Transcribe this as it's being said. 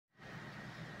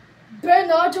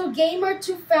Bernardo Gamer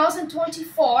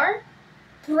 2024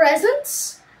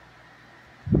 presents,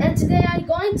 and today I'm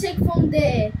going to take from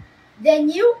the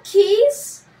new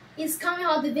keys. Is coming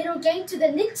out the video game to the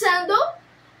Nintendo.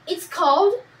 It's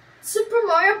called Super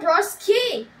Mario Bros.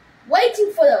 Key,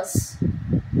 waiting for us.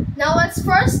 Now let's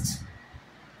first.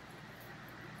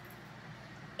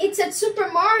 It's a Super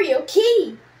Mario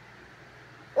key.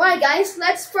 Alright guys,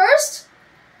 let's first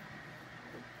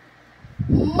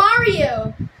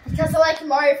Mario, because I like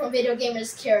Mario from Video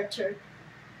Gamer's character.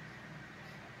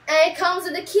 And it comes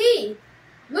with the key.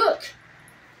 Look.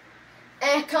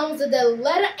 And it comes with the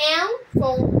letter M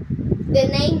from the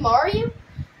name Mario.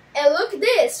 And look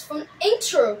this, from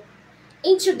intro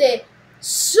into the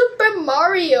Super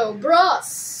Mario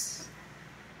Bros.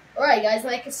 Alright guys,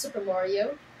 like a Super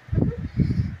Mario.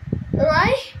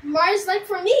 Alright, Mario's like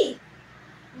for me.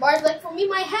 Mario's like for me,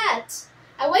 my hat.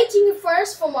 I'm waiting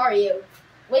first for Mario.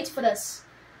 Wait for this.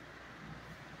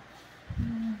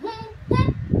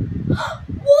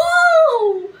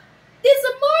 Whoa! There's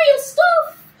a Mario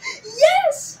stuff!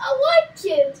 Yes! I like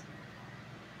it!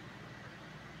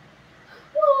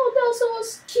 Whoa, that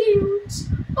was cute!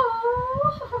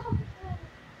 Oh.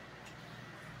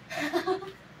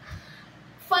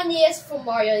 Funniest for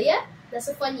Mario, yeah? That's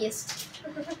the funniest.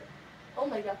 Oh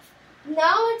my god.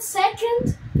 Now it's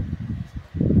second,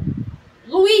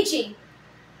 Luigi.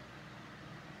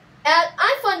 And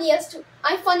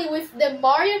I'm funny with the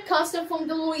Mario costume from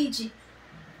the Luigi.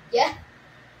 Yeah.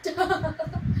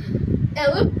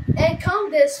 And look, and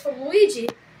count this from Luigi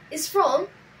is from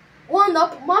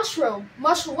 1UP Mushroom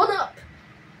 1UP.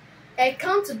 And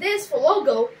count to this for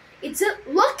logo, it's a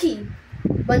Lucky.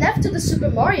 But after the Super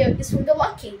Mario is from the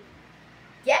Lucky.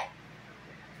 Yeah.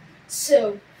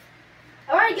 So,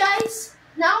 alright guys,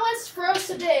 now let's first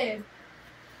to the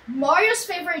Mario's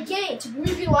favorite game to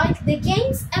really like the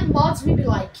games and mods we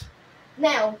like.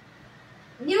 Now,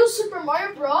 new Super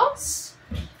Mario Bros.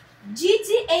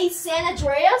 GTA San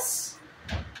Andreas.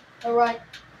 Alright.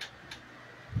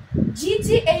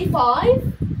 GTA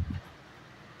 5.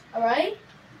 Alright.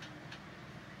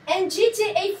 And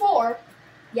GTA 4.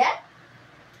 Yeah.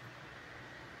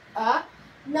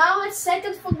 Now it's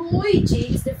second for Luigi,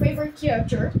 is the favorite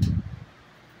character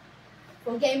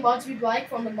from game mods we like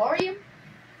from the Mario.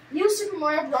 New Super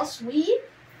Mario Bros. Wii.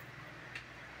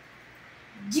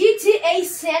 GTA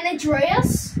San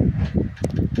Andreas.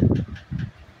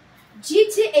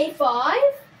 GTA 5,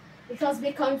 because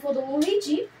we're coming for the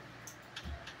Luigi.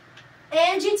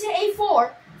 And GTA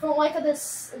 4 from like the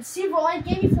Silverlight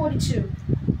Gaming 42.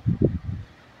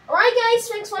 Alright guys,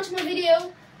 thanks for watching my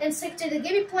video. And stick to the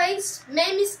gaming plays,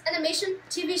 memes, animation,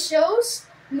 TV shows,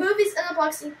 movies, and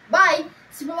unboxing. Bye!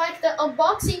 See if you like the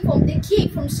unboxing from the key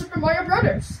from Super Mario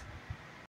Brothers.